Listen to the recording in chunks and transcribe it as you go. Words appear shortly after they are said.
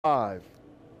Five.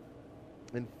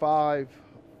 In five,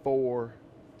 four,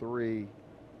 three,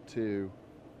 two.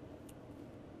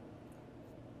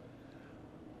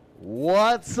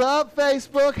 What's up,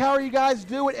 Facebook? How are you guys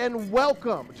doing? And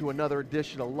welcome to another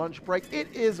edition of Lunch Break.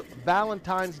 It is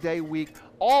Valentine's Day week,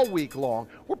 all week long.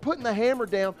 We're putting the hammer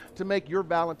down to make your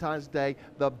Valentine's Day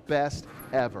the best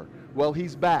ever. Well,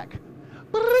 he's back.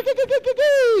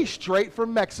 Straight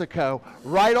from Mexico,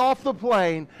 right off the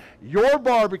plane, your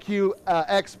barbecue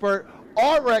expert,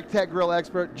 our recteq grill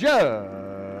expert, Jody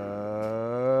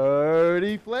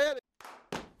Flanagan.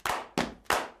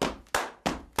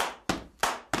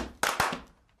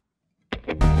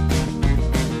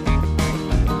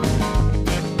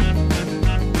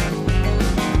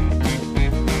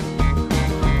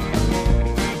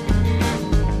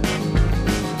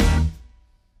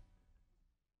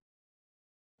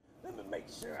 Make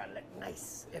sure I look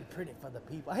nice and pretty for the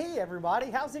people. Hey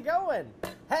everybody, how's it going?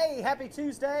 Hey, happy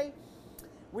Tuesday.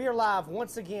 We are live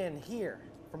once again here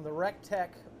from the recteq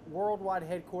worldwide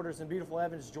headquarters in beautiful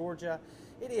Evans, Georgia.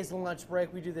 It is lunch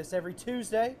break. We do this every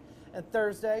Tuesday and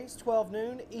Thursdays, 12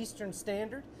 noon Eastern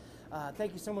Standard.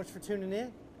 Thank you so much for tuning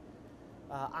in.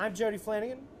 I'm Jody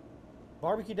Flanagan,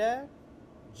 barbecue dad,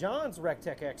 John's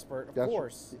recteq expert, of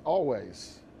course.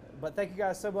 Always. But thank you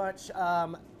guys so much.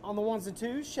 On the ones and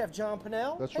twos, Chef John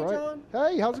Pinnell. That's hey, right. John.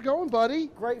 Hey, how's it going, buddy?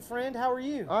 Great friend. How are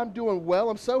you? I'm doing well.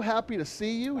 I'm so happy to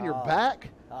see you, and you're back.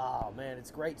 Oh, man,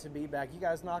 it's great to be back. You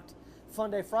guys knocked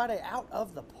Fun Day Friday out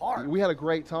of the park. We had a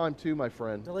great time, too, my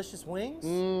friend. Delicious wings?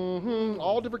 Mm-hmm.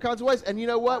 All different kinds of ways. And you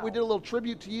know what? Wow. We did a little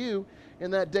tribute to you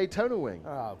in that Daytona wing.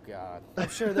 Oh, God. I'm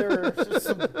sure there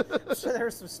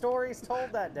were some stories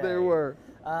told that day. There were.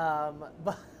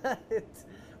 But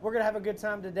we're going to have a good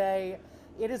time today.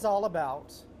 It is all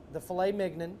about the Filet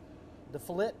Mignon, the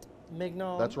Filet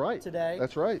Mignon. That's right. Today.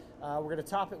 That's right. We're going to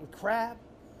top it with crab,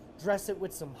 dress it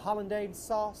with some hollandaise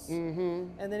sauce, and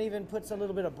then even puts a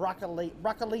little bit of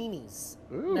broccolinis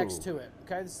next to it.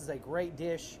 Okay, this is a great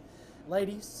dish.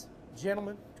 Ladies,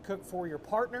 gentlemen, to cook for your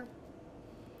partner.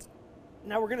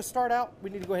 Now we're going to start out. We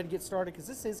need to go ahead and get started because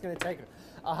this is going to take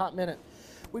a hot minute.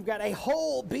 We've got a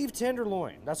whole beef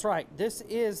tenderloin. That's right. This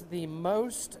is the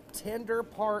most tender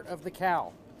part of the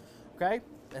cow. Okay?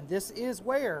 And this is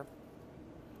where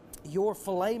your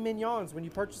filet mignons, when you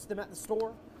purchase them at the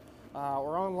store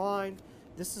or online,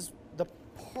 this is the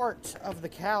part of the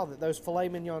cow that those filet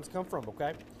mignons come from,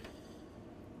 okay?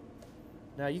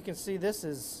 Now you can see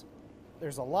there's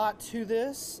a lot to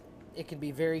this. It can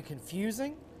be very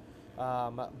confusing,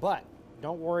 but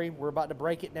don't worry, we're about to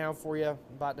break it down for you,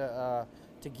 about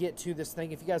to get to this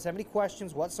thing. If you guys have any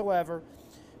questions whatsoever,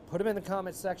 put them in the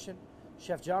comment section.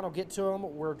 Chef John will get to them.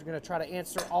 We're going to try to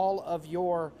answer all of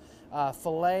your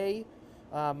filet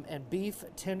and beef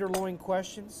tenderloin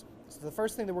questions. So the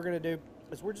first thing that we're going to do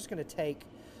is we're just going to take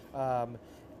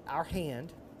our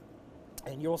hand,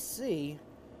 and you'll see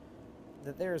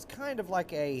that there's kind of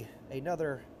like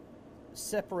another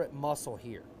separate muscle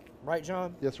here. Right,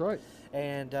 John? That's right.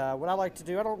 And what I like to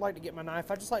do, I don't like to get my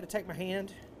knife. I just like to take my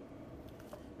hand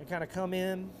and kind of come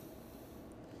in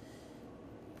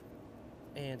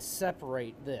and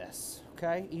separate this,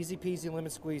 okay? Easy peasy, lemon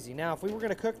squeezy. Now, if we were going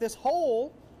to cook this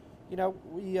whole, you know,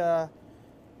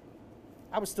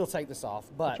 I would still take this off,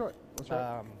 but That's right. That's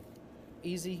right.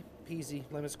 Easy peasy,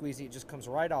 lemon squeezy, it just comes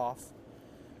right off.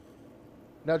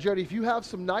 Now, Jody, if you have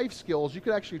some knife skills, you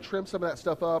could actually trim some of that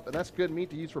stuff up, and that's good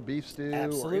meat to use for beef stew.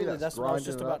 Absolutely, or that's what I was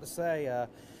just about to say.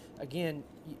 Again,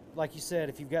 like you said,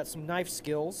 if you've got some knife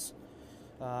skills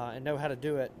and know how to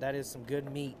do it, that is some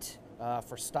good meat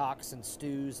for stocks and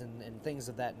stews and things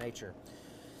of that nature.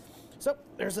 So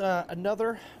there's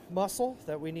another muscle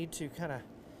that we need to kind of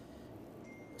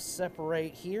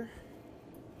separate here.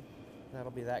 That'll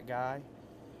be that guy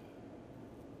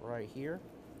right here.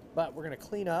 But we're going to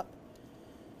clean up.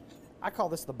 I call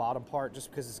this the bottom part just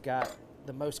because it's got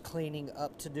the most cleaning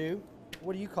up to do.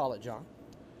 What do you call it, John?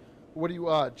 What do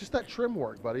you, just that trim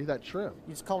work, buddy, that trim.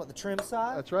 You just call it the trim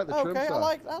side? That's right, the trim side.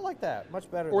 Okay, I like that. Much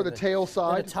better Or than the tail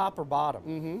side. than the top or bottom.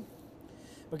 Mm-hmm.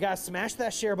 But guys, smash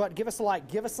that share button. Give us a like.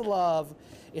 Give us a love.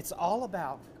 It's all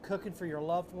about cooking for your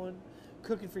loved one,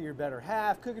 cooking for your better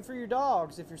half, cooking for your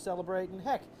dogs if you're celebrating.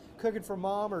 Heck, cooking for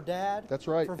mom or dad. That's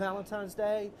right. For Valentine's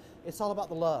Day. It's all about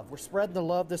the love. We're spreading the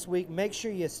love this week. Make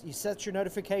sure you set your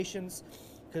notifications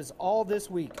because all this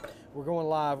week we're going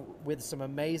live with some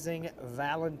amazing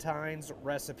Valentine's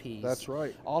recipes. That's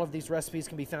right. All of these recipes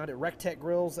can be found at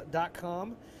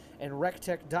recteqgrills.com and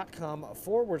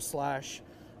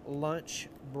recteq.com/lunch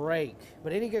break.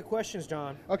 But any good questions,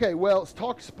 John? Okay, well,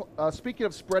 speaking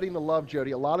of spreading the love, Jody,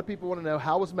 a lot of people want to know,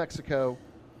 how was Mexico?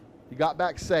 You got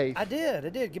back safe. I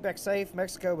did get back safe.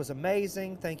 Mexico was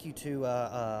amazing. Thank you to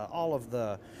all of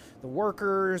the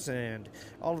workers and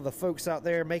all of the folks out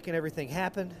there making everything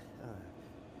happen.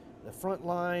 The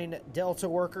frontline Delta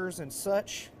workers and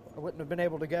such. I wouldn't have been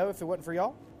able to go if it wasn't for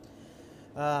y'all.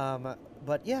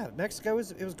 But yeah, Mexico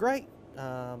it was great.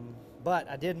 But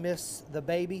I did miss the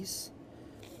babies,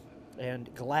 and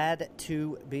glad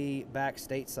to be back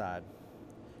stateside.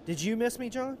 Did you miss me,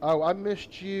 John? Oh, I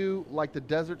missed you like the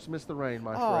deserts miss the rain,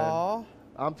 my friend.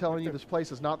 I'm telling you, this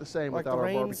place is not the same like without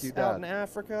our barbecue dad. Out in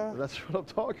Africa. That's what I'm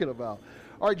talking about.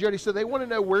 All right, Jody, so they want to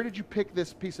know, where did you pick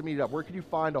this piece of meat up? Where can you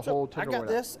find a whole tenderloin? I got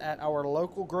this at our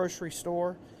local grocery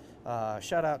store.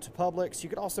 Shout out to Publix. You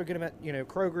could also get them at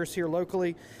Kroger's here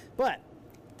locally. But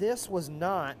this was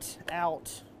not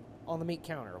out on the meat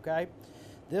counter, okay?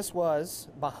 This was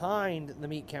behind the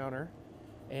meat counter.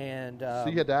 And so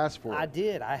you had to ask for it. I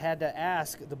did. I had to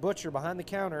ask the butcher behind the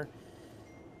counter.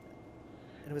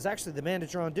 And it was actually the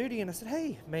manager on duty. And I said,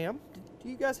 hey, ma'am, do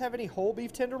you guys have any whole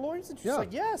beef tenderloins? And she's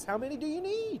like, yes. How many do you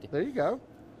need? There you go.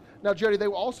 Now, Jody, they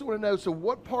also want to know, so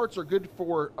what parts are good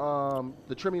for,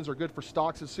 the trimmings are good for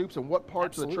stocks and soups, and what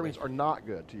parts of the trimmings are not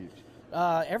good to use?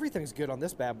 Everything's good on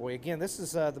this bad boy. Again, this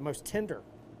is the most tender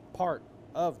part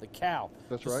of the cow.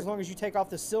 That's Just right. As long as you take off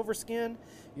the silver skin,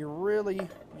 you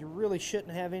really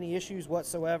shouldn't have any issues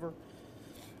whatsoever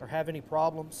or have any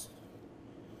problems.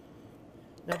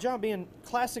 Now, John, being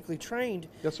classically trained,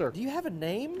 yes, sir. Do you have a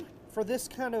name for this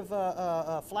kind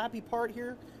of flappy part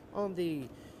here on the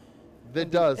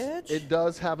edge? It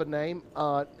does have a name,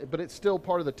 but it's still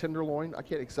part of the tenderloin. I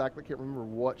can't remember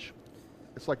which.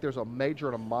 It's like there's a major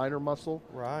and a minor muscle.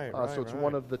 Right, so it's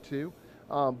one of the two.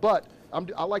 But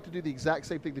I like to do the exact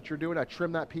same thing that you're doing. I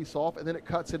trim that piece off, and then it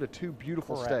cuts into two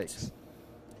beautiful steaks.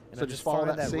 And so just follow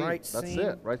that seam. Right That's seam,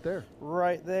 it, right there.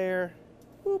 Right there.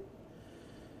 Whoop.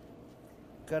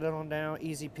 Cut it on down,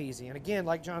 easy peasy. And again,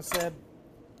 like John said,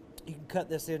 you can cut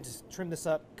this in, just trim this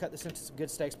up, cut this into some good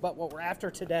steaks. But what we're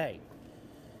after today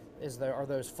are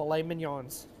those filet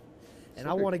mignons. And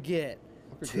I want to get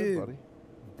two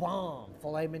bomb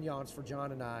filet mignons for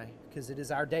John and I, because it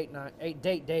is our date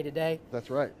day today. That's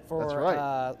right.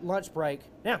 For lunch break.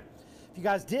 Now, if you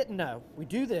guys didn't know, we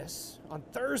do this on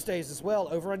Thursdays as well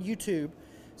over on YouTube.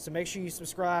 So make sure you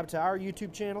subscribe to our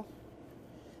YouTube channel.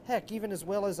 Heck, even as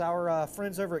well as our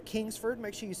friends over at Kingsford,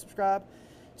 make sure you subscribe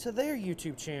to their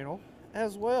YouTube channel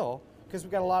as well, because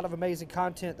we've got a lot of amazing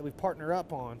content that we've partnered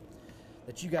up on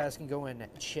that you guys can go and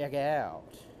check out.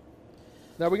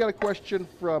 Now we got a question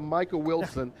from Michael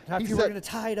Wilson. Now if you were going to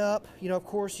tie it up, of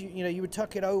course, you would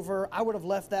tuck it over. I would have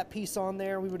left that piece on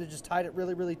there. We would have just tied it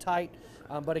really, really tight.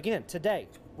 But again, today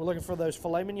we're looking for those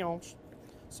filet mignons,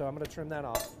 so I'm going to trim that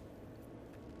off.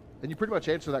 And you pretty much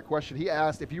answered that question. He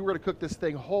asked, if you were to cook this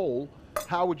thing whole,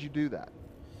 how would you do that?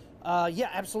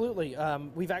 Yeah, absolutely.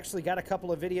 We've actually got a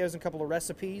couple of videos and a couple of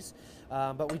recipes,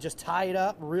 but we just tie it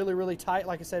up really, really tight.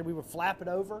 Like I said, we would flap it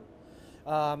over,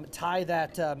 tie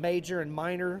that major and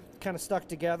minor kind of stuck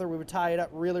together. We would tie it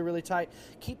up really, really tight.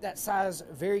 Keep that size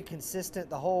very consistent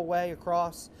the whole way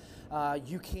across.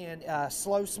 You can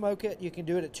slow smoke it. You can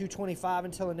do it at 225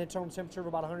 until an internal temperature of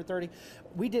about 130.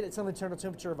 We did it until an internal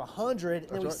temperature of 100, and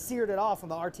then we seared it off on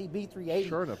the RTB 380.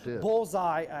 Sure enough, did.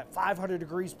 Bullseye at 500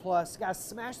 degrees plus. Guys,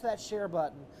 smash that share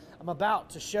button. I'm about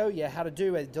to show you how to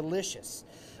do a delicious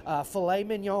filet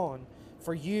mignon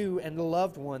for you and the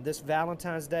loved one this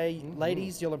Valentine's Day.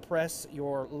 Ladies, you'll impress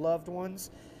your loved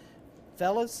ones.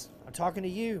 Fellas, I'm talking to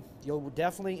you. You'll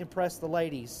definitely impress the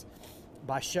ladies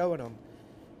by showing them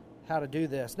how to do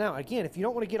this. Now, again, if you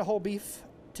don't want to get a whole beef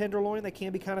tenderloin, they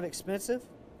can be kind of expensive.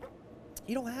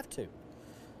 You don't have to.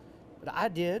 But I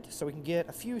did, so we can get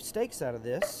a few steaks out of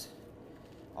this.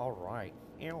 All right.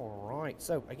 All right.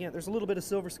 So, again, there's a little bit of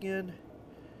silver skin.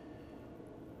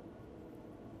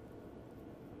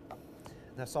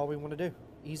 That's all we want to do.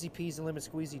 Easy peasy, lemon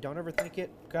squeezy. Don't overthink it,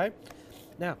 okay?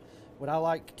 Now, what I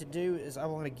like to do is I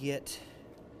want to get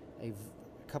a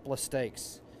couple of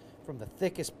steaks from the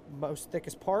most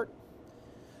thickest part,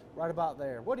 right about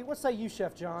there. What say you,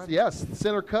 Chef John? Yes,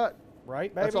 center cut.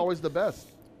 Right, baby? That's always the best.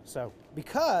 So,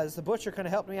 because the butcher kind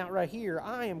of helped me out right here,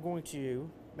 I am going to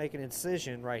make an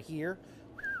incision right here.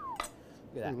 Look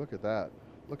at that. Ooh, look at that.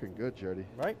 Looking good, Jody.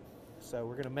 Right? So,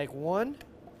 we're going to make one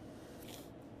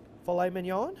filet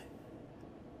mignon.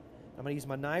 I'm going to use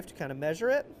my knife to kind of measure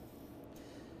it.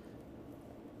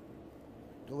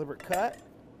 Deliberate cut.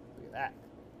 Look at that.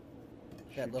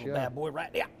 That little bad boy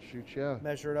right there. Shoot ya.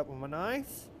 Measure it up with my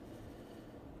knife.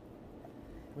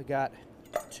 We got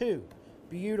two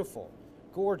beautiful,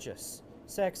 gorgeous,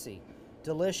 sexy,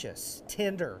 delicious,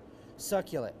 tender,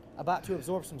 succulent, about to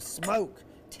absorb some smoke,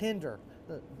 tender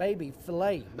the baby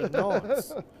filet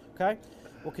mignons. Okay,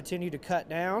 we'll continue to cut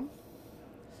down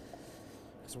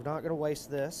because we're not going to waste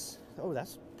this. Oh,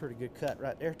 that's a pretty good cut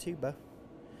right there too, Bo.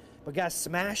 But guys,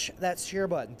 smash that share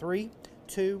button. 3,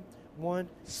 2, 1.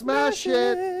 Smash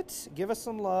it. Give us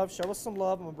some love. Show us some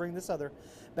love. I'm going to bring this other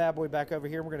bad boy back over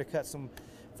here. We're going to cut some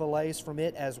fillets from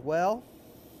it as well.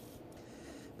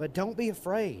 But don't be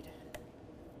afraid.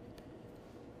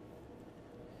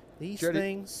 These Jody,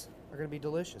 things are going to be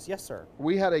delicious. Yes, sir.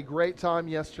 We had a great time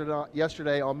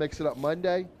yesterday on Mix It Up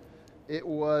Monday. It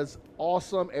was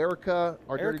awesome. Erica,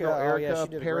 our dirty girl Erica,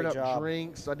 she did a pairing great up job.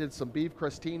 drinks. I did some beef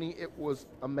crostini. It was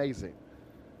amazing.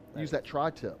 Use that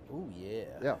tri-tip. Oh, yeah.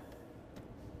 Yeah.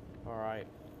 All right.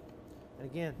 And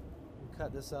again, we'll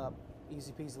cut this up.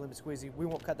 Easy peasy, lemon squeezy. We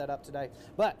won't cut that up today.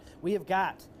 But we have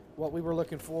got what we were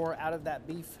looking for out of that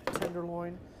beef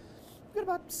tenderloin. We got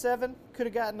about 7. Could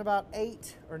have gotten about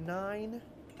 8 or 9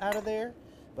 out of there.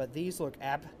 But these look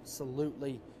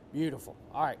absolutely beautiful.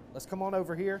 All right, let's come on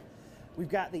over here. We've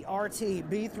got the RT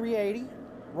B380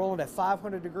 rolling at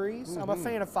 500 degrees. I'm a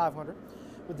fan of 500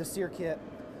 with the sear kit.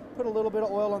 Put a little bit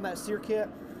of oil on that sear kit.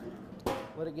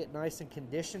 Let it get nice and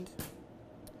conditioned.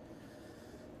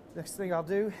 Next thing I'll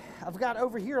do, I've got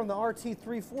over here on the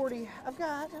RT340, I've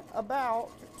got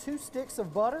about 2 sticks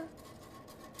of butter.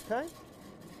 Okay?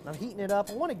 I'm heating it up.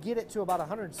 I want to get it to about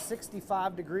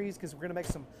 165 degrees because we're going to make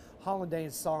some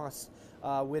hollandaise sauce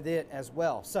with it as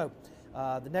well. So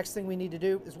the next thing we need to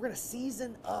do is we're going to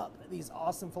season up these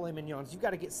awesome filet mignons. You've got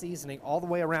to get seasoning all the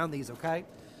way around these, okay?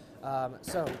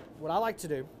 So what I like to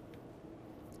do,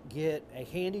 get a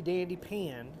handy dandy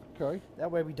pan. Okay.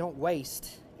 That way we don't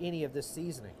waste any of this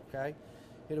seasoning, okay?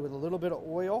 Hit it with a little bit of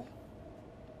oil,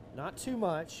 not too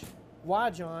much. Why,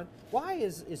 John? Why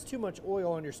is too much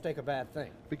oil on your steak a bad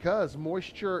thing? Because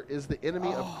moisture is the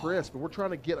enemy of crisp, and we're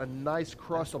trying to get a nice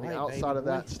crust on the outside of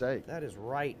that steak. That is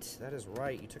right. That is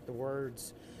right. You took the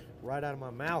words right out of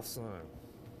my mouth, son.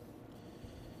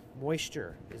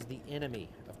 Moisture is the enemy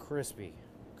of crispy,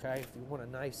 okay? If you want a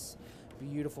nice,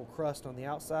 beautiful crust on the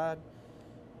outside,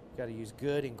 you got to use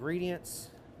good ingredients,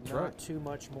 not too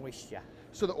much moisture.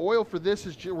 So the oil for this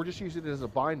is we're just using it as a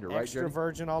binder, right, Extra Jody?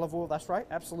 virgin olive oil. That's right,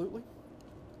 absolutely.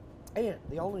 And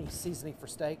the only seasoning for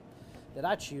steak that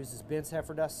I choose is Ben's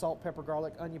heifer dust, salt, pepper,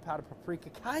 garlic, onion powder,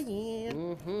 paprika,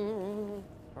 cayenne.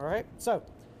 All right, so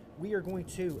we are going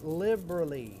to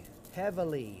liberally,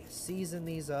 heavily season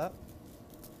these up.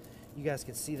 You guys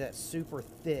can see that super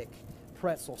thick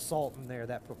pretzel salt in there,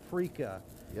 that paprika.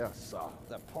 Yes.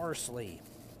 The parsley.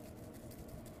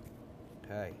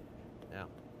 Okay, now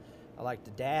I like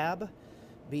to dab.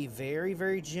 Be very,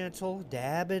 very gentle.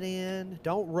 Dab it in.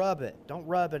 Don't rub it. Don't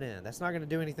rub it in. That's not going to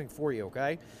do anything for you,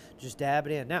 okay? Just dab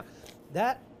it in. Now,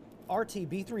 that RT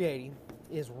B380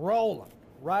 is rolling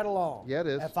right along. Yeah, it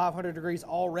is. At 500 degrees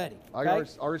already. Okay? I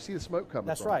already see the smoke coming.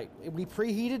 That's from right. We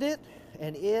preheated it,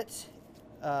 and it,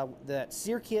 that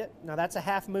sear kit, now that's a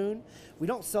half moon. We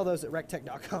don't sell those at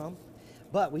recteq.com,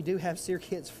 but we do have sear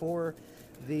kits for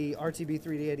the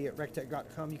RTB380 at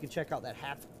recteq.com. You can check out that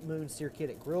half moon sear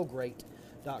kit at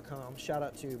grillgrate.com. Shout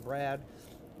out to Brad,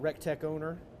 recteq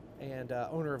owner and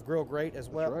owner of Grill Grate as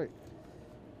well. That's right.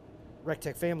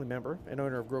 recteq family member and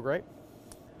owner of Grill Grate.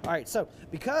 All right, so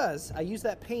because I use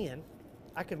that pan,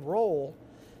 I can roll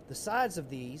the sides of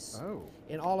these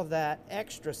in all of that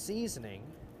extra seasoning,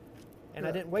 and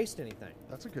I didn't waste anything.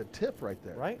 That's a good tip right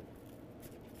there. Right?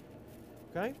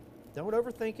 Okay? Don't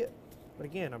overthink it. But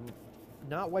again, I'm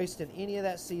not wasting any of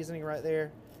that seasoning right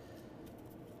there.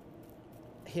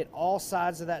 Hit all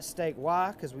sides of that steak.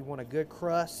 Why? Because we want a good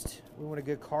crust. We want a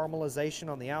good caramelization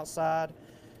on the outside.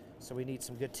 So we need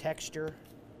some good texture.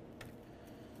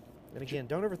 And again,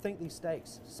 don't overthink these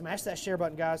steaks. Smash that share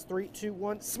button, guys. 3, 2,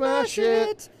 1. Smash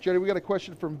it! Jody, we got a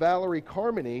question from Valerie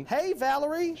Carmody. Hey,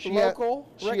 Valerie, She local.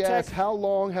 She asked, how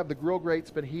long have the grill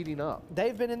grates been heating up?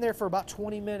 They've been in there for about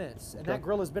 20 minutes, and that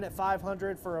grill has been at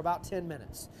 500 for about 10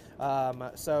 minutes.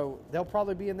 So they'll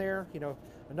probably be in there,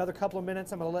 another couple of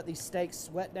minutes. I'm going to let these steaks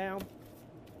sweat down.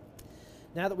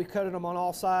 Now that we've coated them on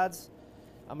all sides,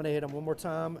 I'm going to hit them one more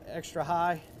time, extra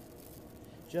high,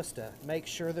 just to make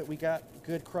sure that we got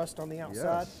good crust on the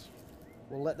outside. Yes.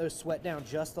 We'll let those sweat down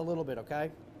just a little bit, okay?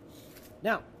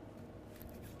 Now,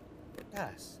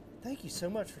 guys, thank you so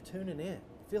much for tuning in.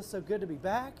 Feels so good to be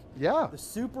back. Yeah. The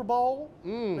Super Bowl,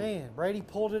 man, Brady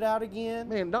pulled it out again.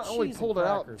 Man, not only pulled it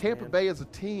out, Tampa Bay as a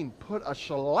team put a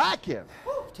shellacking.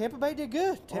 Tampa Bay did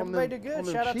good. Tampa Bay did good.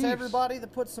 Shout out to everybody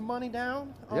that put some money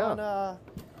down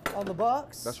on the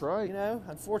Bucks. That's right.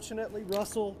 Unfortunately,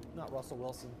 not Russell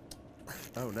Wilson.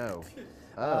 Oh, no.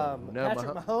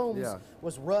 Patrick Mahomes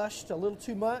was rushed a little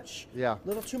too much. Yeah. A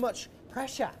little too much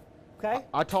pressure. okay?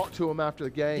 I talked to him after the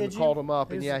game Did and you? called him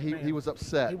up, and He's- yeah, he man, was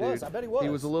upset, he dude. was. I bet he was. He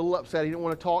was a little upset. He didn't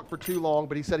want to talk for too long,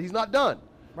 but he said he's not done.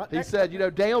 Right, He said, you know,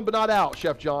 down but not out,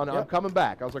 Chef John. I'm Yep. coming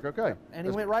back. I was like, okay. And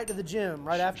he went right to the gym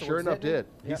right afterwards. Sure enough, didn't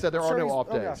did. He Yep. said there I'm are sure no he's- off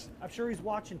oh, gosh. days. I'm sure he's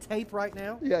watching tape right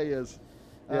now. Yeah, he is.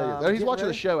 Yeah, he is. He's getting watching the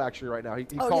ready. show actually right now. He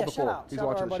Oh, called yeah, before. shout out. He's Shout out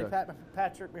watching our the buddy show.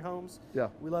 Patrick Mahomes. Yeah.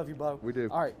 We love you, Bo. We do.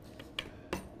 All right.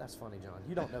 That's funny, John.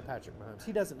 You don't know Patrick Mahomes.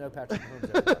 He doesn't know Patrick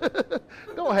Mahomes.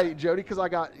 Don't hate Jody because I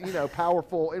got, you know,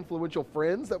 powerful, influential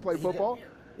friends that play football.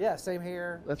 Yeah, same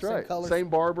hair. That's same right. Colors, Same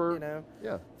barber. You know.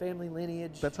 Yeah. Family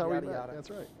lineage. That's how yada, we met. yada. That's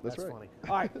right. That's right. funny.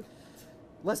 All right.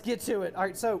 Let's get to it. All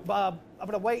right, so I'm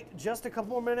going to wait just a couple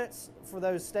more minutes for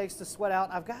those steaks to sweat out.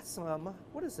 I've got some,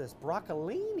 what is this?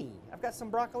 Broccolini. I've got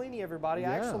some broccolini, everybody.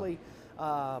 I Yeah. actually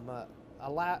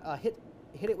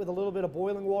hit it with a little bit of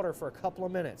boiling water for a couple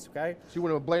of minutes, okay? So you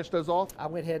want to blanch those off? I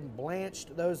went ahead and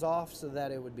blanched those off so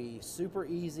that it would be super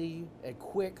easy and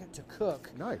quick to cook.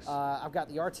 Nice. I've got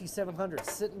the RT700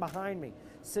 sitting behind me,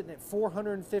 sitting at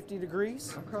 450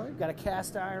 degrees. Okay. Got a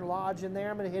cast iron lodge in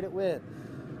there I'm going to hit it with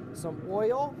some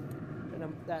oil,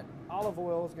 and that olive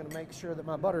oil is going to make sure that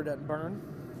my butter doesn't burn.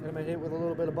 And I'm going to hit it with a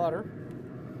little bit of butter.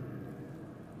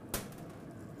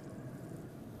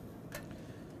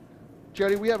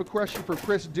 Jody, we have a question for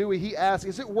Chris Dewey. He asks,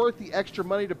 is it worth the extra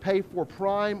money to pay for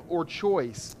Prime or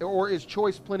Choice? Or is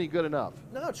Choice plenty good enough?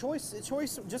 No, choice,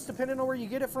 just depending on where you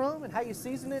get it from and how you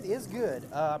season it, is good.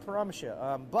 I promise you.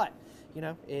 But, you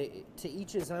know, to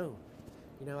each his own.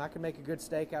 You know, I can make a good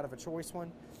steak out of a Choice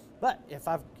one. But if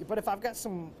I've got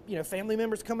some, you know, family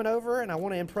members coming over and I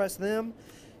want to impress them,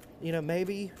 you know,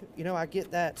 maybe, you know, I get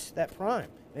that Prime.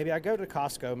 Maybe I go to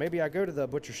Costco. Maybe I go to the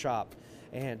butcher shop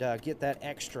and get that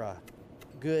extra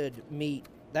good meat.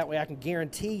 That way I can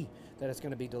guarantee that it's going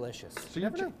to be delicious. So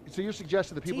you're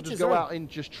suggesting that people Teach just his go own. out and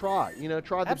just try, you know,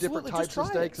 try the different Absolutely, types just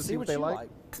of try it. steaks and see what they you like?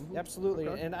 Absolutely.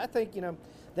 Okay. And I think, you know,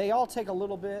 they all take a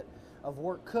little bit of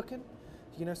work cooking,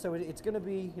 you know, so it's going to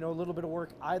be, you know, a little bit of work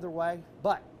either way,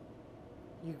 but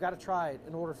you've got to try it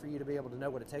in order for you to be able to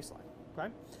know what it tastes like,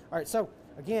 okay? All right, so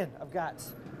again, I've got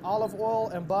olive oil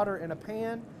and butter in a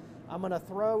pan. I'm going to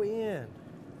throw in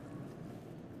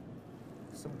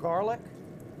some garlic,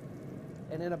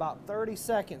 and in about 30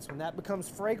 seconds, when that becomes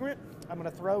fragrant, I'm going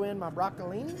to throw in my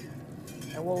broccolini,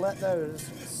 and we'll let those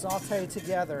saute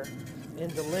together in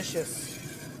delicious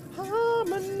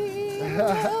harmony.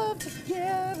 Love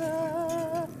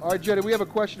together. All right, Jody, we have a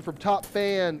question from top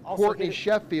fan Also Courtney hit it-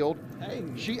 Sheffield. Hey.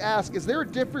 She asks, is there a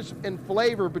difference in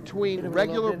flavor between Hit it with a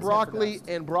regular little Ben's pepper broccoli dust.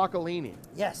 and broccolini?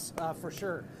 Yes, for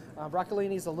sure.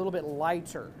 Broccolini is a little bit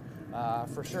lighter,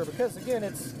 for sure, because again,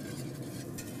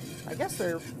 I guess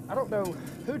I don't know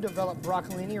who developed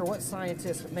broccolini or what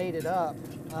scientist made it up,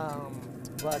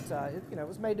 but you know, it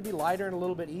was made to be lighter and a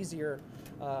little bit easier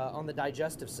on the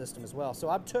digestive system as well. So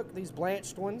I took these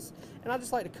blanched ones, and I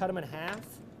just like to cut them in half,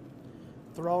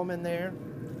 throw them in there,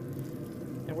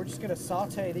 and we're just going to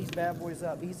saute these bad boys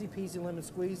up. Easy peasy lemon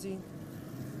squeezy.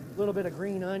 A little bit of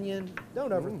green onion.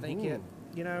 Don't overthink it,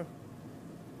 you know.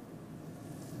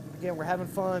 Again, we're having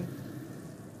fun.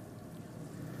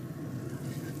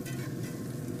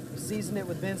 Season it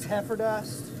with Ben's heifer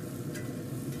dust.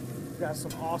 Got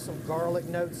some awesome garlic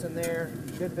notes in there.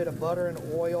 Good bit of butter and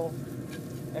oil.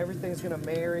 Everything's going to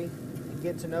marry and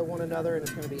get to know one another, and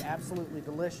it's going to be absolutely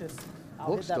delicious. I'll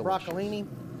Looks hit that delicious. broccolini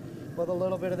with a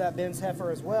little bit of that Ben's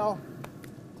heifer as well.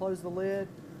 Close the lid.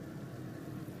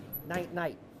 Night,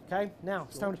 night. Okay? Now,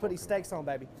 it's time to put these steaks on,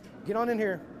 baby. Get on in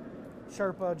here,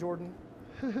 Sherpa Jordan.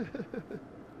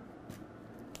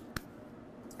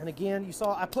 And again, you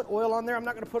saw I put oil on there. I'm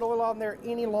not going to put oil on there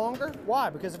any longer. Why?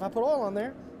 Because if I put oil on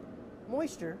there,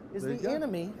 moisture is There you the go.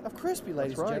 enemy of crispy,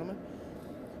 ladies right. and gentlemen.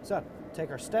 So, take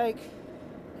our steak,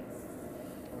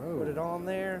 put it on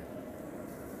there.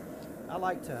 I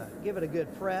like to give it a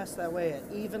good press. That way it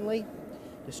evenly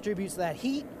distributes that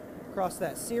heat across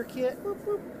that sear kit. Boop,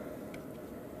 boop.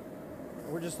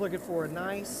 We're just looking for a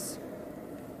nice,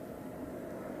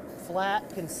 flat,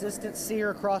 consistent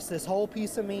sear across this whole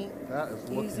piece of meat. That is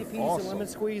looking Easy peasy, awesome. lemon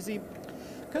squeezy.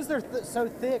 Because they're so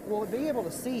thick, we'll be able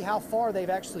to see how far they've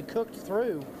actually cooked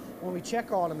through when we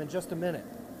check on them in just a minute.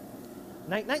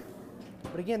 Night, night.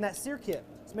 But again, that sear kit,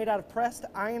 it's made out of pressed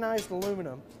ionized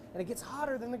aluminum, and it gets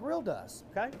hotter than the grill does,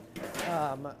 okay?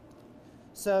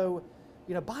 So,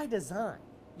 you know, by design,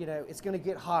 you know, it's going to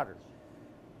get hotter.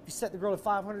 If you set the grill at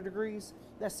 500 degrees,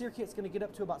 that sear kit's going to get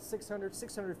up to about 600,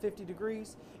 650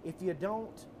 degrees. If you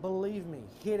don't believe me,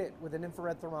 hit it with an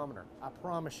infrared thermometer. I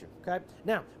promise you, okay?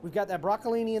 Now, we've got that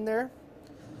broccolini in there.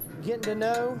 Getting to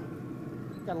know.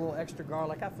 Got a little extra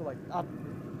garlic. I feel like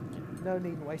no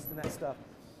need in wasting that stuff.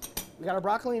 We got our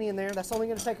broccolini in there. That's only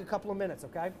going to take a couple of minutes,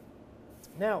 okay?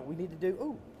 Now, we need to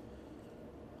do,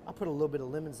 I'll put a little bit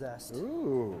of lemon zest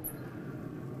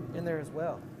in there as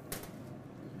well.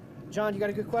 John, you got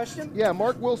a good question? Yeah,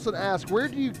 Mark Wilson asked, where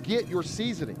do you get your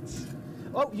seasonings?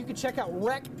 Oh, you can check out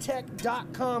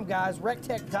recteq.com, guys.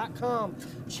 Recteq.com.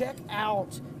 Check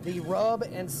out the rub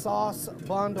and sauce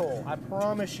bundle. I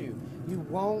promise you, you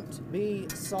won't be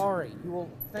sorry. You will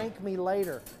thank me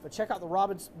later. But check out the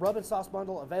rub and sauce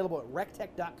bundle available at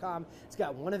recteq.com. It's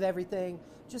got one of everything.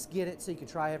 Just get it so you can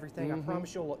try everything. I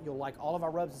promise you'll like all of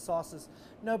our rubs and sauces.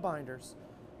 No binders,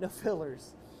 no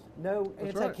fillers, no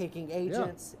anti-caking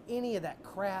agents, any of that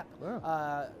crap.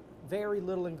 Yeah. Very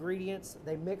little ingredients.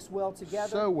 They mix well together.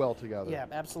 So well together. Yeah,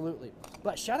 absolutely.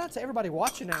 But shout out to everybody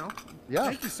watching now. Yeah.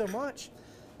 Thank you so much.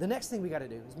 The next thing we got to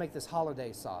do is make this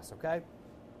holiday sauce, okay?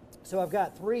 So I've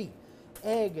got 3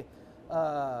 egg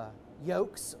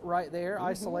yolks right there,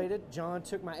 isolated. John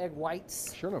took my egg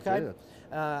whites. Sure enough, okay? did.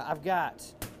 I've got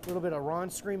a little bit of Ron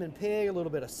Screaming Pig, a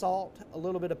little bit of salt, a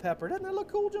little bit of pepper. Doesn't that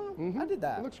look cool, John? I did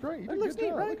that. It looks great. You It did a looks good neat,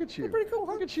 job. right? Look at you. Look pretty cool,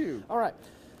 huh? Look at you. All right.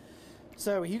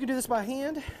 So you can do this by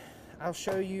hand. I'll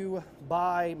show you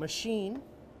by machine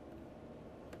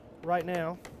right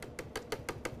now.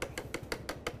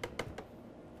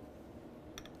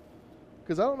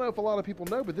 Because I don't know if a lot of people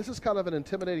know, but this is kind of an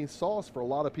intimidating sauce for a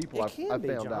lot of people. I've found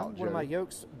John. out. One of my Jody.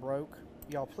 yolks broke.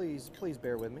 Y'all, please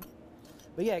bear with me.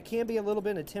 But yeah, it can be a little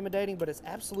bit intimidating, but it's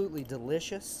absolutely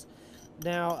delicious.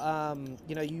 Now,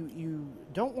 you know, you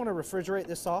don't want to refrigerate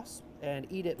this sauce and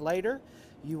eat it later.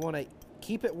 You want to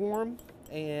keep it warm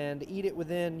and eat it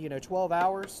within, 12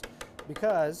 hours,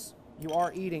 because you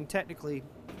are eating technically,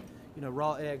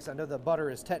 raw eggs. I know the butter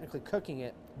is technically cooking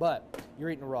it, but you're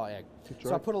eating a raw egg. That's So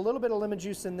right. I put a little bit of lemon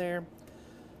juice in there.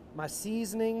 My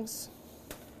seasonings,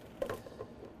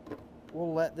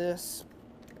 we'll let this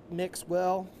mix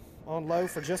well on low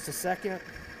for just a second.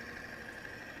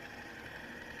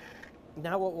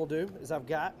 Now what we'll do is I've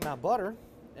got my butter,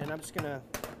 and I'm just gonna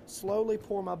slowly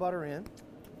pour my butter in.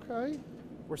 Okay.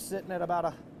 We're sitting at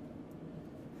about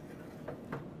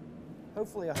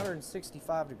hopefully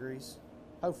 165 degrees.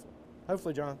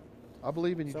 Hopefully, John. I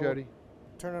believe in you, So Jody.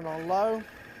 Turn it on low,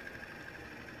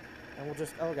 and we'll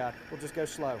just, oh God, we'll just go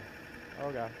slow.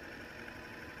 Oh God,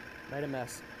 made a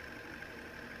mess.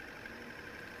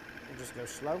 We'll just go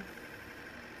slow.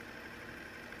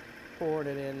 Pouring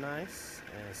it in nice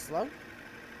and slow.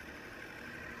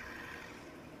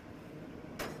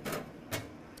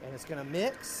 And it's gonna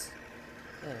mix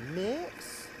and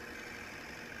mix.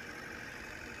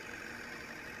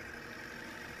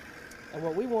 And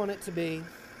what we want it to be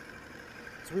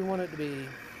is we want it to be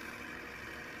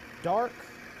dark,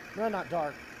 no, not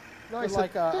dark, Nice but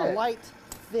like and a thick. light,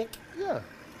 thick, Yeah.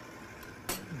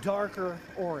 darker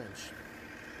orange.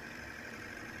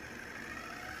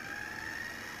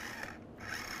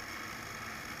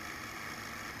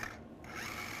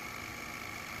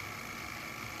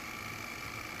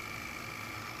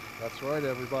 That's right,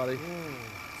 everybody.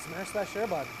 Smash that share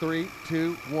button. 3,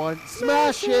 2, 1,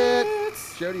 smash it! it!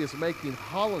 Jody is making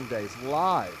hollandaise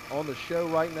live on the show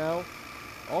right now.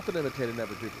 Often imitated,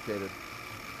 never duplicated.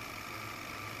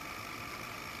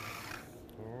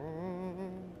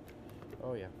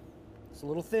 Oh yeah. It's a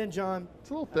little thin, John. It's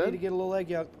a little I need to thin. get a little egg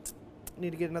yolk.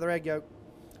 Need to get another egg yolk.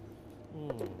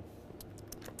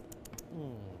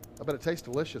 I bet it tastes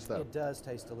delicious, though. It does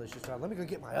taste delicious, John. Let me go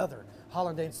get my other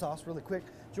hollandaise sauce really quick.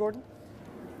 Jordan?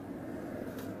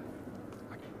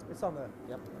 It's on the,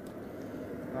 yep.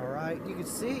 All right, you can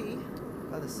see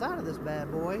by the side of this bad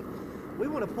boy, we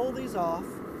want to pull these off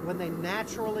when they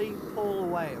naturally pull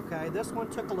away, okay? This one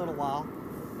took a little while.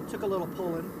 It took a little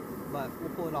pulling, but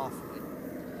we'll pull it off.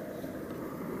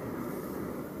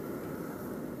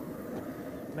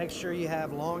 Make sure you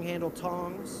have long handled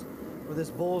tongs for this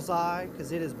bullseye,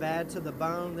 because it is bad to the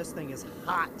bone. This thing is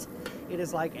hot. It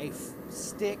is like a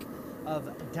stick of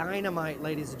dynamite,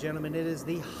 ladies and gentlemen. It is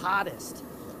the hottest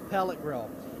pellet grill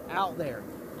out there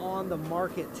on the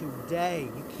market today.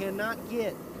 You cannot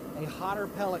get a hotter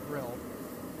pellet grill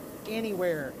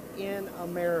anywhere in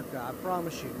America, I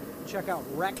promise you. Check out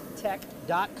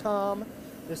recteq.com.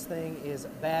 This thing is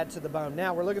bad to the bone.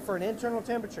 Now we're looking for an internal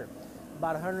temperature,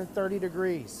 about 130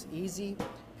 degrees. Easy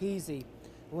peasy,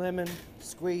 lemon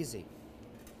squeezy.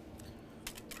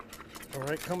 All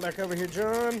right, come back over here,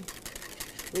 John.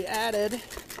 We added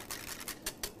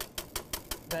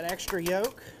that extra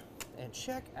yolk, and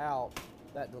check out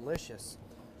that delicious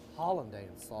hollandaise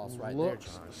sauce right there, Looks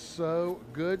John. so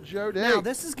good, Jody. Now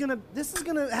this is gonna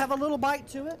have a little bite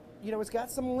to it. You know, it's got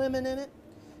some lemon in it.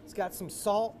 It's got some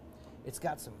salt. It's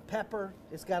got some pepper.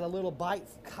 It's got a little bite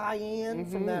of cayenne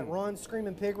from that Ron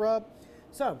Screaming Pig rub.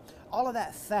 So all of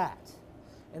that fat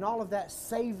and all of that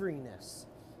savoriness,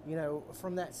 you know,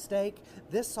 from that steak,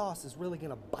 this sauce is really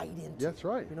going to bite into. That's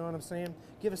right. You know what I'm saying?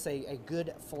 Give us a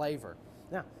good flavor.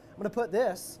 Now, I'm going to put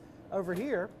this over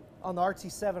here on the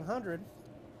RT700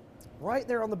 right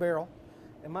there on the barrel,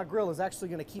 and my grill is actually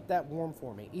going to keep that warm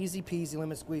for me. Easy peasy,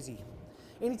 lemon squeezy.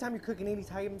 Anytime you're cooking any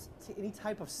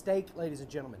type of steak, ladies and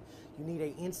gentlemen, you need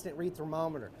an instant read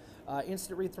thermometer.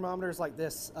 Instant read thermometers like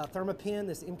this Thermopin,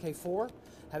 this MK4,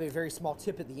 have a very small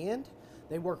tip at the end.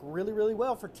 They work really, really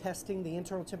well for testing the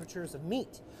internal temperatures of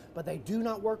meat, but they do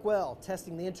not work well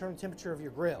testing the internal temperature of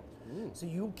your grill. So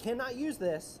you cannot use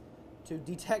this to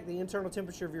detect the internal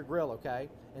temperature of your grill, okay?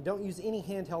 And don't use any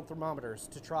handheld thermometers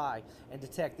to try and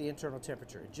detect the internal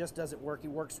temperature. It just doesn't work. It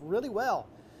works really well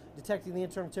detecting the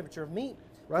internal temperature of meat.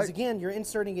 Because again, you're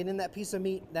inserting it in that piece of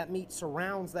meat. That meat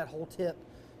surrounds that whole tip,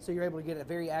 so you're able to get a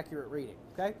very accurate reading,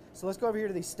 okay? So let's go over here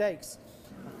to these steaks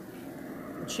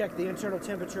and check the internal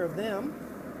temperature of them.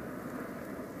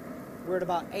 We're at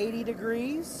about 80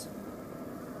 degrees.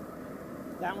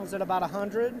 That one's at about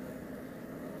 100.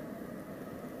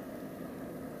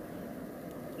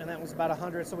 And that one's about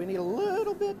 100, so we need a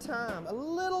little bit of time, a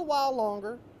little while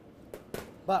longer,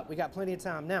 but we got plenty of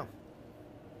time. Now,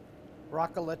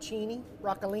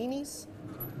 broccolinis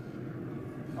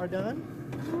are done.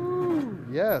 Ooh,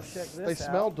 yes, Check this they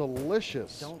smell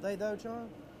delicious. Don't they though, John?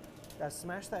 Gotta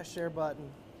smash that share button.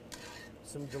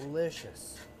 Some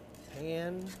delicious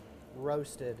pan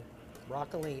roasted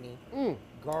broccolini,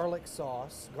 garlic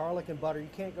sauce, garlic and butter. You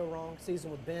can't go wrong.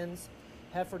 Seasoned with Ben's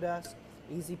heifer dust,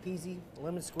 easy peasy,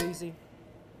 lemon squeezy.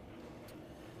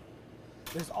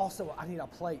 There's also, I need a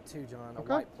plate too, John, a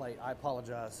white plate. I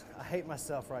apologize. I hate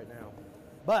myself right now.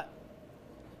 But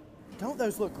don't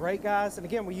those look great, guys? And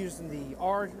again, we're using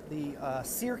the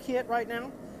sear kit right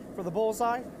now for the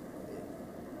bullseye.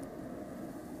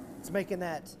 It's making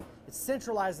that, it's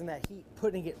centralizing that heat,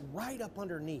 putting it right up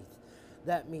underneath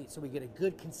that meat so we get a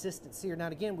good consistent sear. Now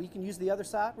again, we can use the other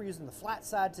side. We're using the flat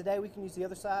side today. We can use the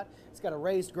other side. It's got a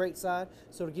raised grate side,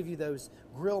 so it'll give you those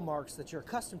grill marks that you're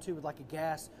accustomed to with like a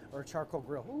gas or a charcoal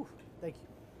grill. Ooh, thank you.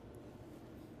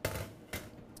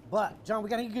 But, John, we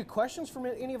got any good questions from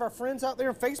any of our friends out there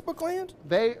in Facebook land?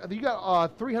 You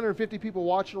got 350 people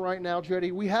watching right now,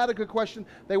 Jody. We had a good question.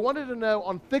 They wanted to know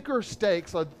on thicker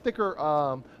steaks,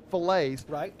 thicker fillets,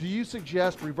 right? Do you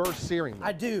suggest reverse searing them?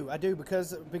 I do,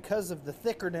 because of the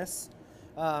thickness.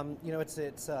 You know, it's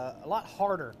a lot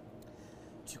harder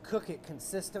to cook it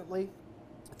consistently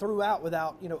throughout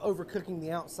without, you know, overcooking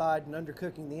the outside and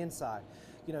undercooking the inside.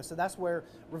 You know, so that's where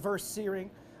reverse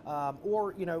searing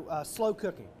or, you know, slow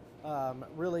cooking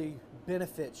really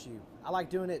benefits you. I like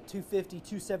doing it 250,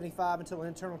 275 until an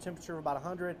internal temperature of about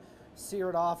 100. Sear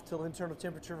it off till internal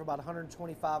temperature of about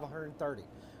 125, 130.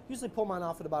 Usually pull mine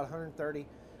off at about 130,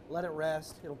 let it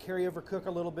rest. It'll carry over cook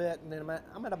a little bit, and then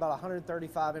I'm at about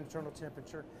 135 internal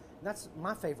temperature. And that's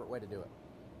my favorite way to do it.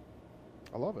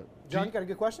 I love it. John, you got a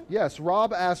good question? Yes,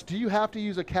 Rob asked, do you have to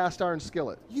use a cast iron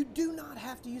skillet? You do not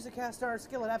have to use a cast iron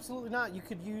skillet, absolutely not. You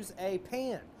could use a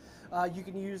pan. You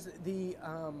can use the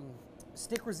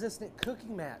stick-resistant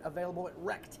cooking mat available at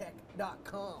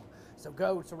recteq.com. So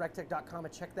go to recteq.com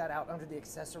and check that out under the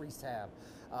accessories tab.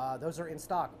 Those are in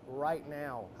stock right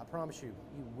now. I promise you,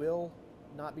 you will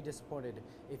not be disappointed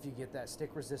if you get that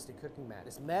stick-resistant cooking mat.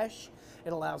 It's mesh.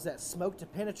 It allows that smoke to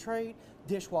penetrate,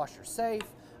 dishwasher safe.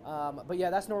 But yeah,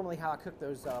 that's normally how I cook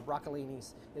those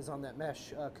broccolinis, is on that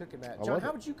mesh cooking mat. John,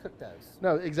 how would you cook those?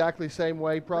 No, exactly the same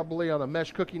way, probably on a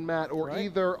mesh cooking mat or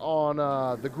either on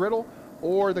the griddle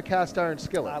or the cast iron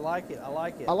skillet. I like it, I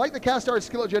like it. I like the cast iron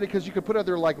skillet, Jody, because you can put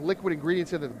other like liquid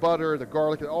ingredients in it, the butter, the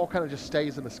garlic, it all kind of just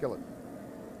stays in the skillet.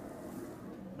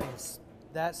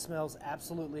 That smells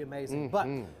absolutely amazing. But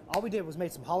all we did was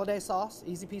made some holiday sauce,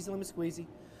 easy peasy lemon squeezy.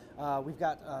 We've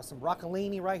got some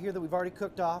broccolini right here that we've already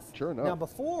cooked off. Sure enough. Now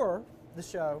before the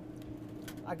show,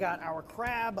 I got our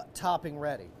crab topping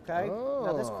ready, okay? Oh.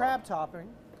 Now this crab topping,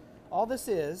 all this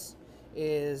is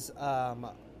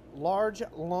large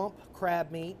lump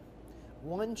crab meat,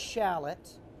 1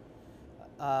 shallot,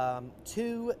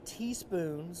 2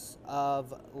 teaspoons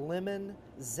of lemon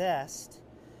zest,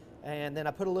 and then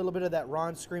I put a little bit of that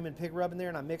Ron Screaming Pig rub in there,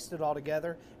 and I mixed it all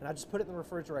together, and I just put it in the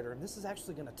refrigerator. And this is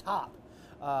actually going to top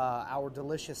our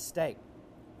delicious steak.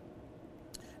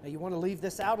 Now you want to leave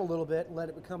this out a little bit and let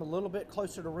it become a little bit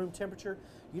closer to room temperature.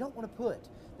 You don't want to put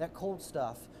that cold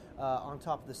stuff on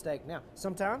top of the steak. Now,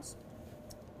 sometimes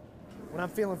when I'm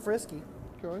feeling frisky,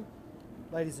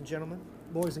 ladies and gentlemen,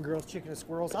 boys and girls, chicken and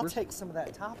squirrels, I'll take some of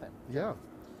that topping. Yeah.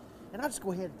 and I'll just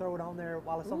go ahead and throw it on there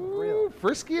while it's on the Ooh, grill.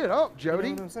 frisky it up, Jody.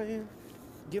 You know what I'm saying?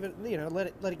 Give it, let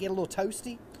it get a little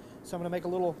toasty. So I'm gonna make a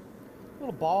little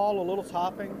ball, a little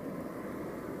topping,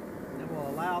 and we'll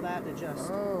allow that to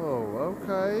just. Oh,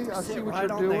 okay. I see what right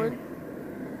you're on doing.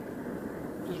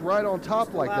 Just right on top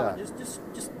Just like allow that. it,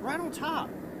 just right on top.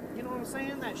 You know what I'm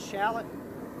saying? That shallot.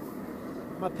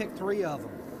 I'm gonna pick 3 of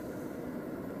them.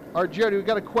 All right, Jody, we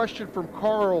got a question from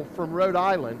Carl from Rhode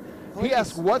Island. Please. He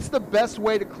asks, what's the best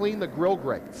way to clean the grill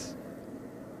grates?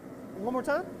 One more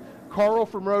time. Carl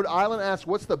from Rhode Island asks,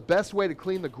 what's the best way to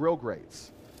clean the grill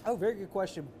grates? Oh, very good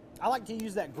question. I like to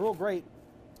use that grill grate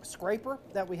scraper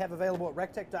that we have available at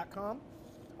recteq.com.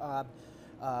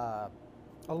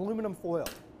 Aluminum foil.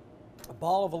 A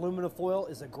ball of aluminum foil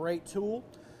is a great tool.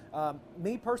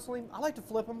 Me personally, I like to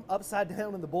flip them upside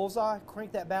down in the bullseye,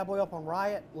 crank that bad boy up on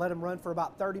riot, let them run for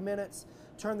about 30 minutes,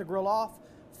 turn the grill off,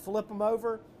 flip them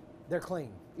over, they're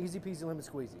clean. Easy peasy lemon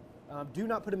squeezy. Do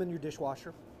not put them in your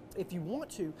dishwasher. If you want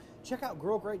to, check out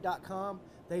grillgrate.com.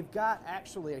 They've got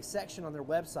actually a section on their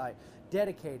website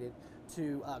dedicated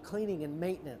to cleaning and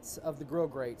maintenance of the grill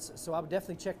grates. So I would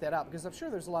definitely check that out because I'm sure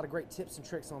there's a lot of great tips and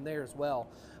tricks on there as well.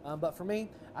 But for me,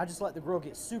 I just let the grill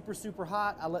get super, super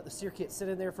hot. I let the sear kit sit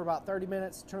in there for about 30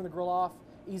 minutes, turn the grill off,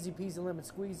 easy peasy lemon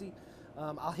squeezy.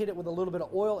 I'll hit it with a little bit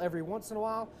of oil every once in a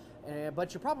while,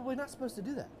 but you're probably not supposed to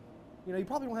do that. You know, you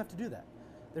probably don't have to do that.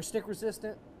 They're stick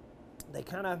resistant. They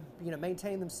kind of,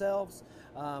 maintain themselves.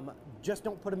 Just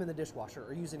don't put them in the dishwasher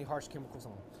or use any harsh chemicals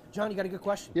on them. John, you got a good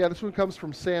question? Yeah, this one comes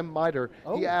from Sam Miter.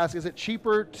 Oh. He asks, is it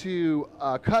cheaper to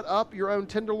cut up your own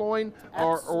tenderloin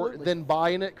or than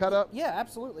buying it cut up? Yeah,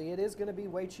 absolutely. It is going to be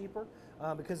way cheaper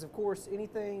because, of course,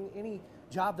 any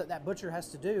job that butcher has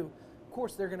to do, of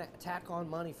course, they're going to tack on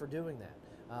money for doing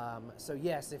that. So,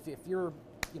 yes, if you're,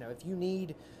 if you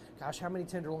need... Gosh, how many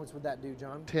tenderloins would that do,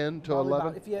 John? 10 to Probably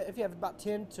 11. If you have about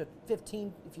 10 to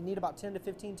 15, if you need about 10 to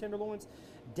 15 tenderloins,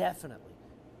 definitely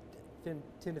 10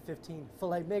 to 15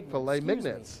 filet mignons. Filet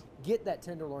mignons. Get that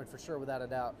tenderloin for sure, without a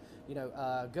doubt.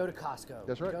 Go to Costco.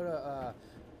 That's right. Go to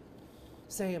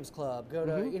Sam's Club. Go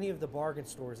to any of the bargain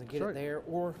stores and get it there,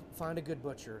 or find a good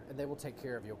butcher and they will take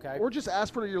care of you. Okay. Or just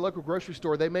ask for it at your local grocery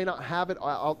store. They may not have it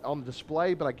on the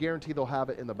display, but I guarantee they'll have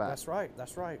it in the back. That's right.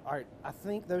 That's right. All right. I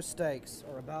think those steaks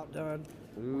are about done.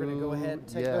 Ooh, we're gonna go ahead and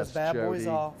take yes, those bad boys Jody.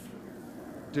 off.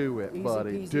 Do it, Easy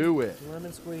buddy. peasy, Do it.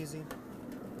 Lemon squeezy.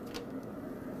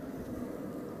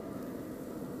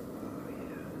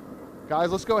 Guys,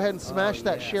 let's go ahead and smash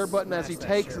that yes. share button as he Smash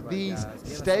that takes share button, these guys. Give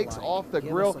us a steaks like. off the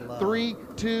Give grill. us a love. 3,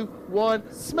 2,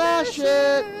 1, smash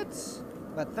it!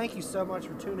 But thank you so much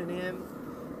for tuning in.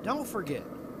 Don't forget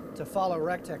to follow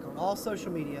recteq on all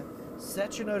social media.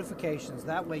 Set your notifications.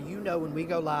 That way you know when we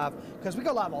go live, because we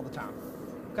go live all the time.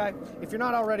 Okay? If you're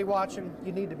not already watching,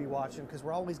 you need to be watching because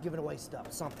we're always giving away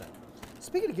something.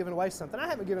 Speaking of giving away something, I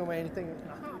haven't given away anything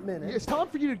in a hot minute. It's time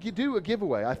for you to do a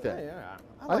giveaway, I think. Yeah.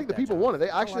 I think the people want it. They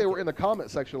actually were in the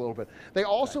comment section a little bit. They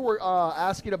also were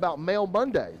asking about Mail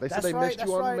Monday. They said they missed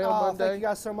you on Mail Monday. Thank you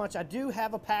guys so much. I do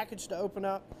have a package to open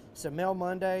up. So Mail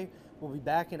Monday will be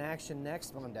back in action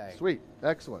next Monday. Sweet.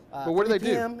 Excellent. But what do they 3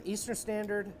 do? p.m. Eastern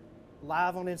Standard,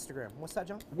 live on Instagram. What's that,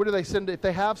 John? What do they send if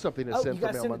they have something to send you for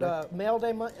guys Mail send Monday? Mail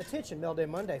Day attention, Mail Day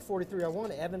Monday,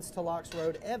 4301 Evans to Locks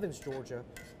Road, Evans, Georgia,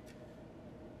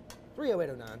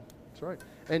 30809. That's right.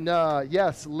 And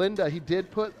yes, Linda, he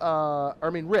did put,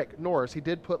 Rick Norris, he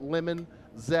did put lemon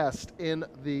zest in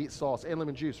the sauce and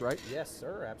lemon juice, right? Yes,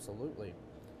 sir, absolutely.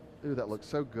 Ooh, that looks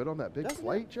so good on that big Doesn't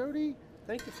plate, it?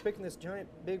 Thank Thank you for picking this giant,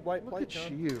 big white plate, Look at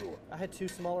John. you. I had 2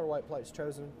 smaller white plates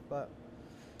chosen, but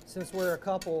since we're a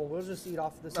couple, we'll just eat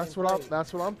off of the same That's what plate.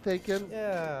 that's what I'm thinking.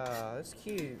 Yeah, that's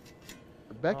cute.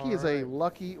 Becky All is a right.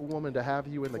 lucky woman to have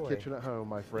you in the Boy. kitchen at home,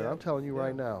 my friend. Yeah, I'm telling you yeah.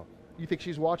 right now. You think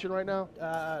she's watching right now?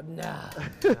 Nah.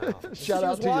 If Shout she out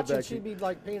was to you, watching, Becky. she'd be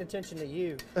like paying attention to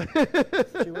you.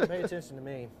 She wouldn't pay attention to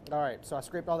me. All right, so I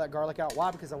scraped all that garlic out.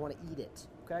 Why? Because I want to eat it.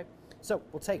 Okay. So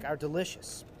we'll take our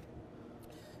delicious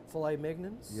filet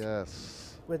mignons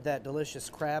Yes. with that delicious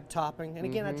crab topping, and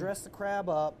again, I dress the crab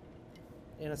up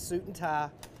in a suit and tie.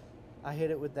 I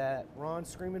hit it with that Ron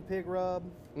Screaming Pig rub.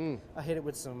 I hit it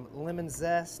with some lemon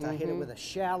zest. I hit it with a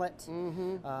shallot.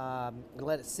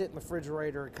 Let it sit in the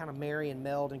refrigerator, kind of marry and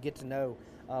meld, and get to know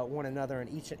one another and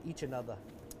each another.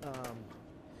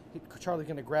 Charlie's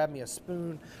going to grab me a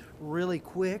spoon really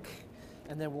quick,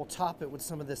 and then we'll top it with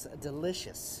some of this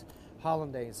delicious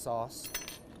hollandaise sauce.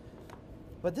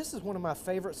 But this is one of my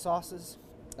favorite sauces,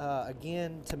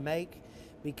 again, to make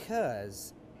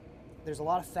because there's a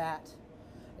lot of fat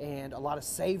and a lot of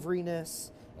savoriness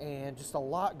and just a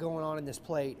lot going on in this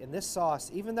plate. And this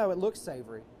sauce, even though it looks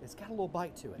savory, it's got a little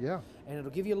bite to it. Yeah. And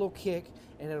it'll give you a little kick,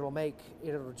 and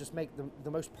it'll just make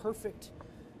the most perfect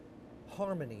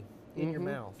harmony in your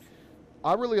mouth.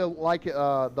 I really like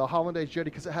the hollandaise, Jody,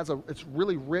 because it's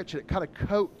really rich and it kind of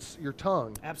coats your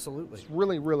tongue. Absolutely. It's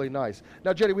really, really nice.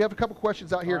 Now, Jody, we have a couple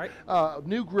questions out here. Right.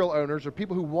 New grill owners or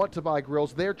people who want to buy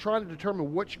grills, they're trying to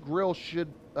determine which grill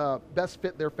should best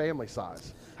fit their family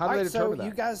size. How do they determine that?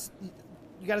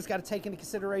 You guys got to take into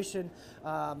consideration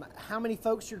how many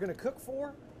folks you're going to cook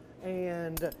for,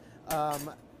 and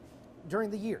during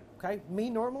the year. Okay,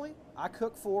 me normally I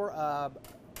cook for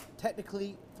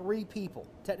technically 3 people.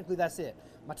 Technically, that's it.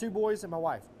 My 2 boys and my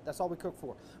wife. That's all we cook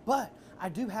for. But I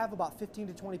do have about 15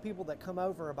 to 20 people that come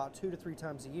over about 2 to 3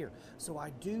 times a year. So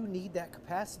I do need that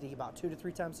capacity about 2 to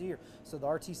 3 times a year. So the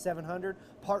RT700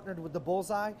 partnered with the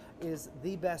Bullseye is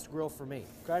the best grill for me.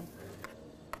 Okay.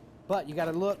 But you got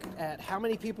to look at how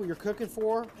many people you're cooking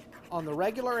for on the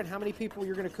regular and how many people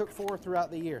you're going to cook for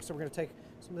throughout the year. So we're going to take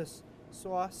some of this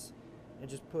sauce and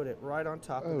just put it right on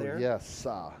top of there. Yes.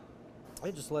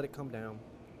 And just let it come down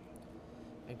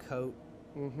and coat.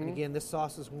 And again, this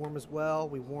sauce is warm as well.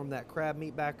 We warm that crab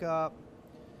meat back up.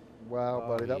 Wow,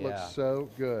 buddy, that looks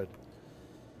so good.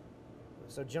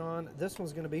 So, John, this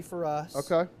one's going to be for us.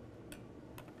 Okay.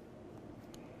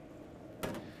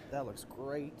 That looks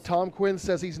great. Tom Quinn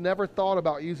says he's never thought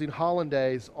about using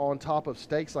hollandaise on top of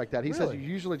steaks like that. He says Really? you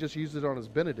usually just use it on his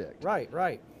Benedict.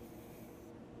 Right.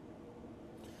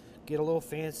 Get a little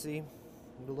fancy.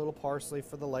 A little parsley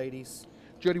for the ladies.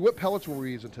 Jody, what pellets were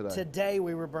we using today? Today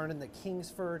we were burning the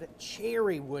Kingsford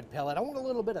cherry wood pellet. I want a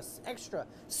little bit of extra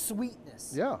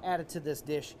sweetness added to this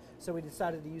dish, so we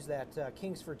decided to use that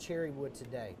Kingsford cherry wood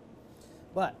today.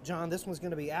 But, John, this one's going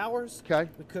to be ours. Okay.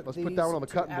 We cook Let's these put that one on the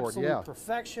to cutting board. absolute Yeah.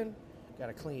 perfection. Got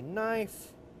a clean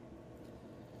knife.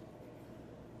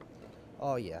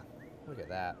 Oh, yeah. Look at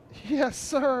that. Yes,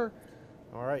 sir.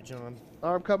 All right, John.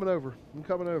 I'm coming over.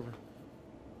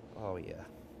 Oh, yeah.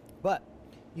 But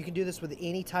you can do this with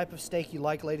any type of steak you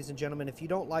like, ladies and gentlemen. If you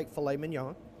don't like filet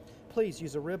mignon, please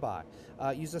use a ribeye.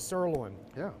 Use a sirloin.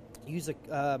 Yeah. Use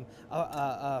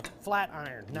a flat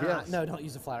iron. No, don't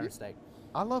use a flat iron steak.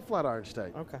 I love flat iron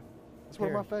steak. Okay. That's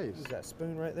one of my faves. Use that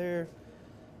spoon right there.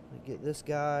 Let me get this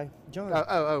guy. John.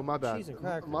 Oh, my bad. Cheese and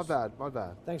crackers. My bad.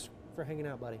 Thanks for hanging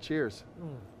out, buddy. Cheers.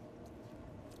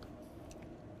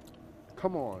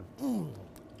 Come on.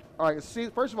 All right, see,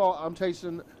 first of all, I'm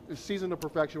tasting the seasoned to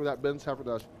perfection with that Ben's heifer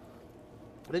dust.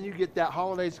 Then you get that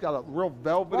hollandaise, got a real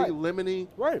velvety, lemony.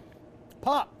 Right.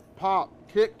 Pop.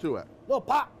 Kick to it. Little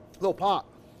pop.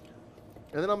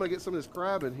 And then I'm gonna get some of this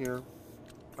crab in here.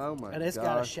 Oh my god. And it's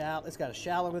got a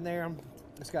shallow in there.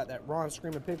 It's got that raw and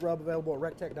screaming pig rub available at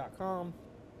recteq.com.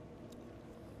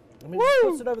 I mean, it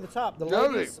puts it over the top. The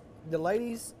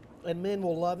ladies and men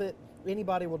will love it.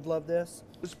 Anybody would love this.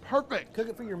 It's perfect. Cook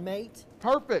it for your mate.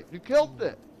 Perfect. You killed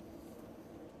it.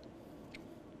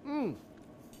 Golly.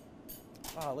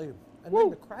 And then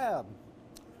the crab.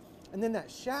 And then that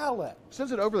shallot.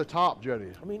 Sends it over the top,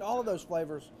 Jody. I mean, all of those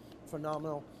flavors,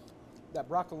 phenomenal. That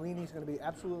broccolini is going to be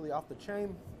absolutely off the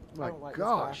chain. My I don't like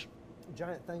gosh. this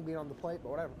giant thing being on the plate, but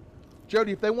whatever.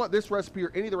 Jody, if they want this recipe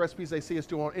or any of the recipes they see us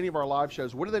do on any of our live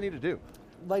shows, what do they need to do?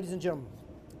 Ladies and gentlemen,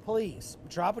 please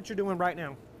drop what you're doing right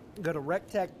now. Go to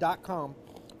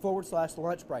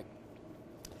recteq.com/lunch break.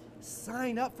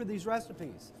 Sign up for these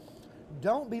recipes.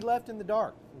 Don't be left in the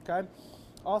dark, okay?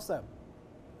 Also,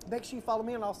 make sure you follow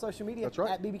me on all social media. That's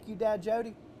right. At BBQ Dad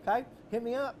Jody, okay? Hit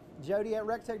me up. Jody at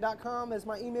recteq.com is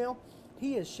my email.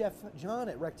 He is Chef John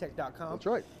at recteq.com. That's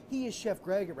right. He is Chef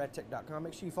Greg at recteq.com.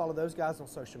 Make sure you follow those guys on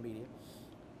social media.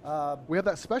 We have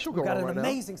that special going on right now. We've got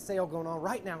an amazing sale going on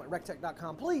right now at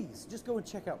recteq.com. Please, just go and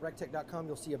check out recteq.com.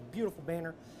 You'll see a beautiful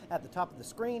banner at the top of the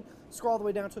screen. Scroll all the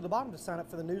way down to the bottom to sign up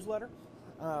for the newsletter.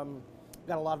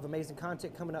 Got a lot of amazing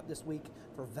content coming up this week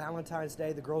for Valentine's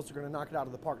Day. The girls are going to knock it out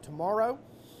of the park tomorrow.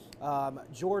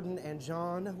 Jordan and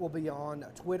John will be on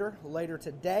Twitter later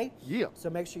today. Yeah. So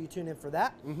make sure you tune in for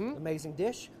that. Amazing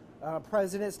dish.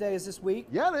 President's Day is this week.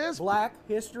 Yeah, it is. Black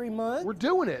History Month. We're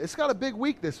doing it. It's got a big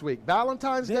week this week.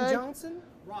 Valentine's Ben Day. Johnson.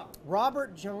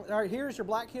 Robert Johnson. All right, here's your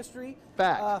Black History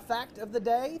fact of the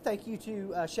day. Thank you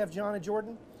to Chef John and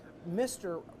Jordan.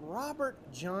 Mr. Robert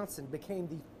Johnson became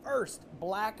the first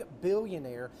black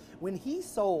billionaire when he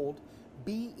sold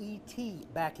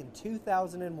BET back in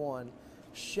 2001.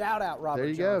 Shout out, Robert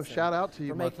Johnson. There you go. Shout out to you,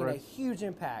 for my making friend. a huge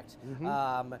impact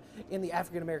in the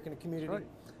African American community. That's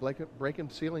right. Breaking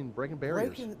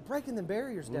barriers. Breaking the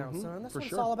barriers down, son. That's for what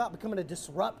sure. it's all about, becoming a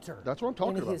disruptor. That's what I'm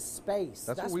talking in about. his space.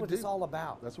 That's what we what do. it's all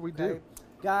about. That's what we okay? do.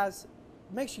 Guys,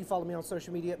 Make sure you follow me on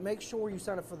social media. Make sure you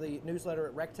sign up for the newsletter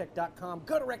at recteq.com.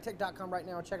 Go to recteq.com right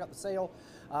now and check out the sale.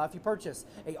 If you purchase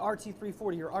a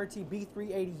RT340 or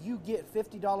RTB380, you get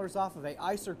 $50 off of a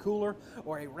icer cooler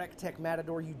or a recteq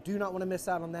Matador. You do not want to miss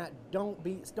out on that. Don't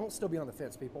still be on the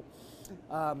fence, people.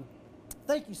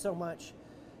 Thank you so much.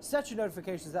 Set your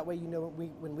notifications, that way you know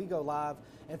when we go live.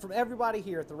 And from everybody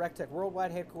here at the recteq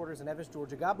Worldwide Headquarters in Evans,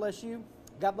 Georgia, God bless you.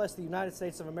 God bless the United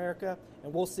States of America,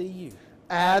 and we'll see you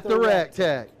at the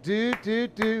recteq. Do, do,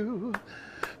 do.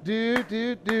 Do,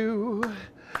 do, do.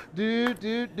 Do,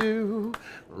 do, do.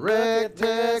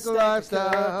 Recteq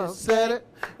lifestyle. Set it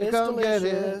and come get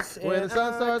it. When the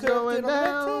sun starts going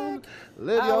down,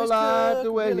 live your life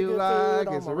the way you like.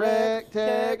 It's a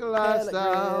recteq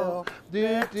lifestyle.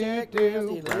 Do, do,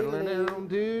 do. Do,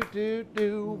 do,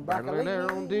 do.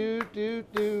 Do, do,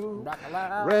 do.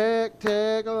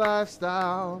 Recteq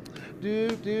lifestyle. Do,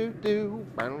 do, do.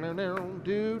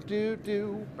 Do, do,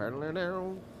 do.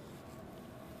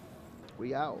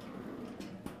 We out.